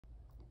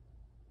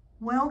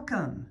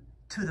Welcome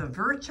to the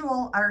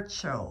virtual art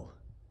show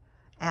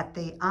at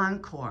the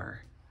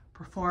Encore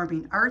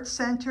Performing Arts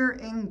Center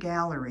and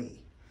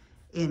Gallery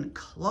in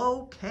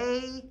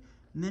CLOQUET,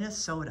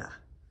 Minnesota.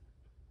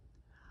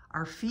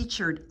 Our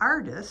featured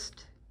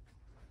artist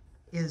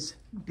is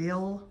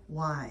Bill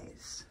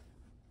Wise,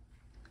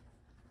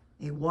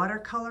 a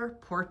watercolor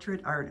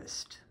portrait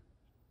artist.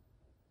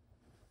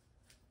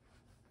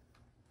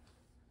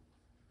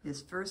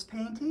 His first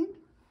painting,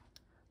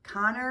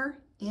 Connor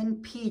in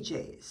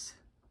PJs.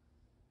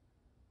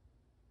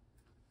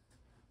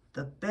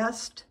 The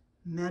best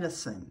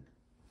medicine.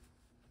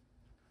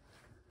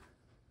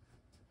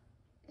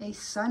 A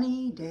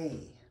sunny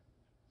day.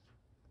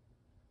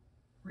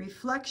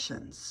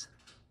 Reflections.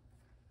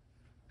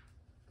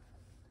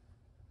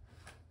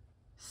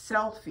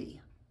 Selfie.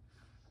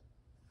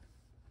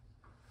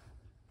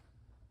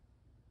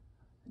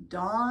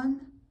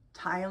 Dawn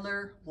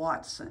Tyler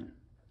Watson.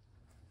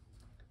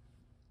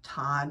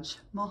 Taj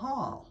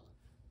Mahal.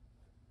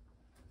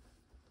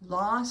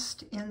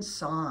 Lost in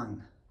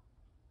Song.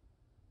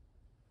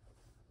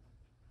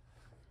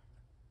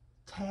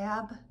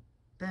 Tab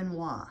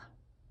Benoit.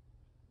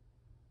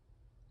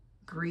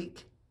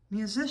 Greek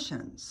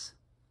musicians.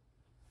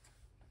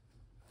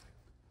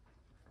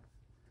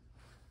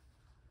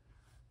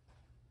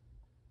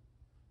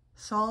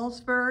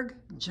 Salzburg,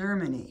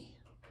 Germany.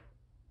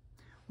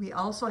 We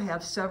also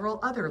have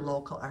several other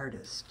local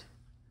artists.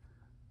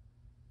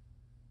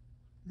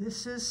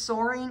 This is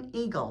Soaring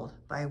Eagle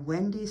by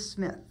Wendy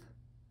Smith.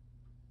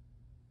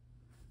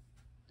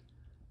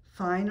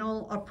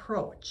 Final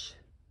Approach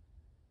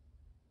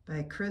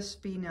by Chris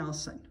B.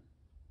 Nelson.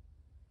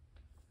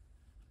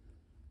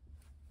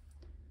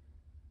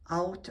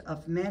 Out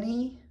of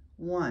Many,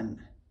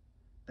 One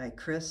by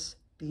Chris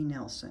B.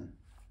 Nelson.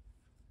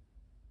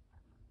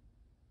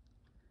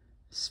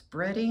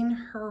 Spreading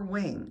Her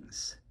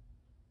Wings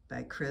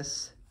by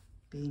Chris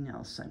B.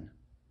 Nelson.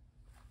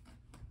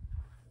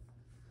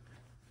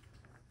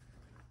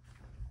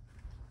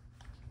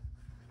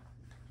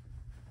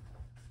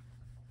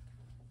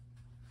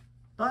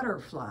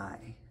 Butterfly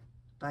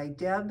by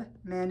Deb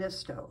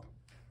Manisto.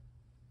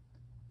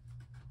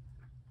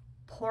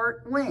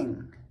 Port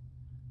Wing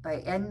by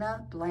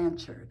Edna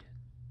Blanchard.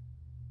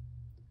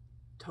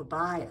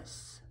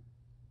 Tobias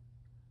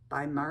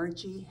by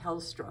Margie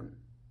Hellstrom.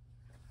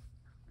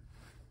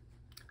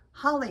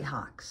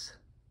 Hollyhocks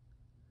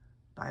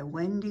by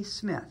Wendy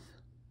Smith.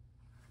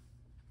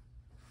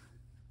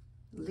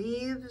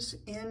 Leaves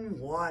in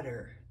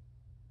Water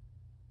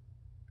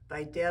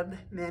by Deb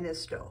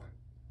Manisto.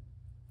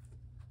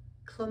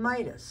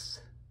 Clematis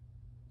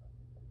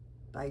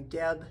by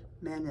Deb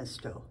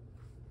Manisto.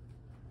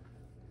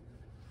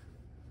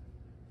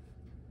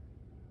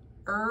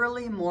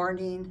 Early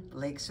Morning,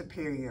 Lake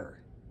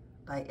Superior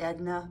by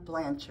Edna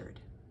Blanchard.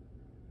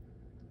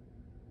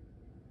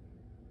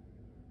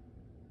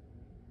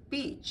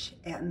 Beach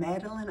at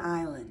Madeline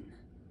Island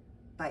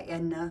by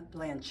Edna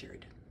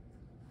Blanchard.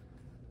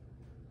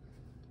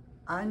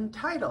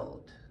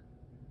 Untitled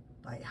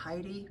by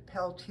Heidi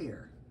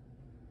Peltier.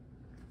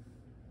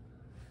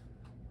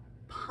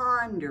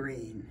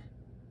 Pondering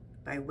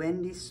by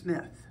Wendy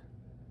Smith.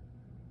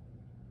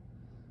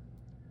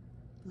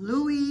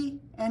 Louie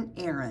and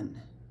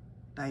Aaron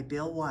by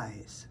Bill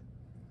Wise.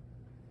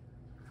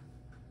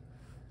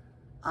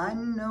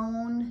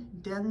 Unknown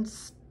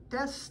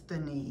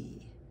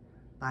Destiny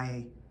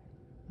by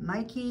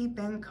Mikey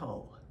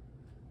Benko.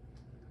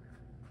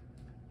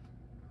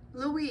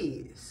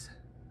 Louise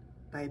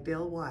by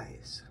Bill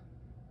Wise.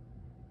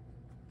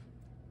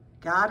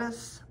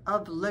 Goddess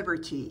of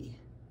Liberty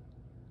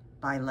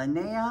by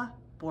Linnea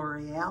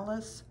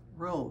Borealis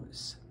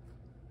Rose.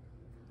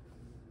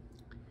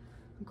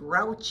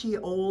 Grouchy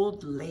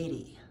Old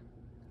Lady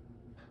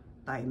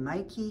by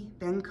Mikey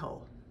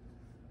Benko.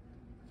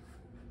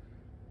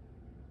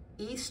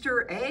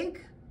 Easter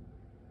Egg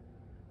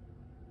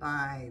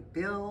by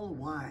Bill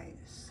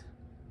Wise.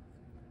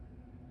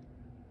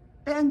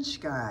 Bench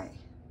Guy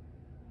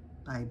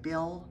by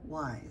Bill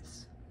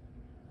Wise.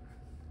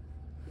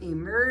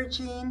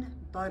 Emerging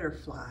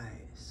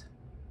Butterflies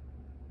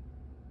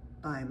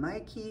by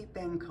Mikey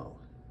Benko.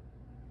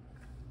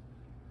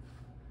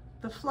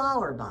 The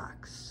Flower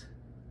Box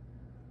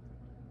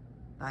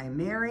by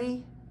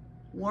Mary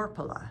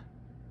Warpala.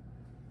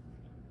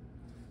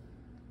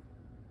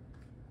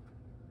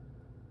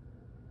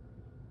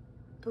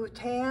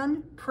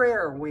 Bhutan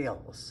Prayer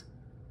Wheels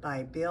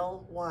by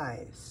Bill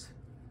Wise.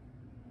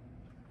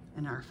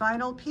 And our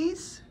final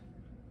piece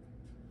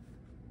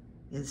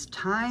is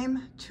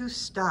Time to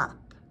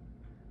Stop,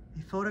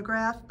 a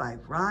photograph by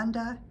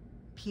Rhonda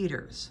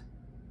Peters.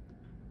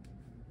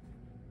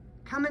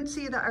 Come and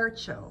see the art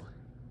show.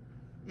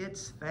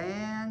 It's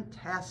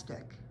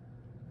fantastic.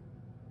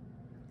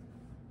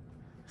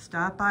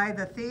 Stop by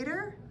the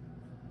theater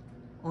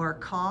or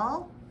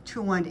call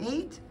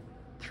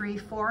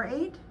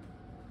 218-348.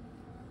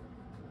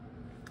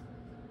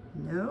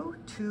 No,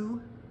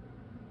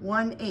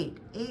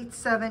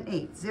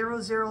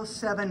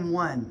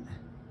 218-878-0071.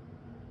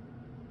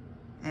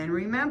 And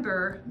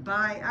remember,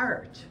 buy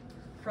art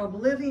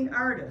from living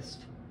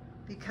artists,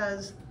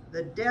 because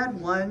the dead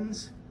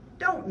ones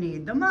don't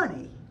need the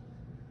money.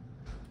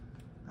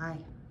 Bye.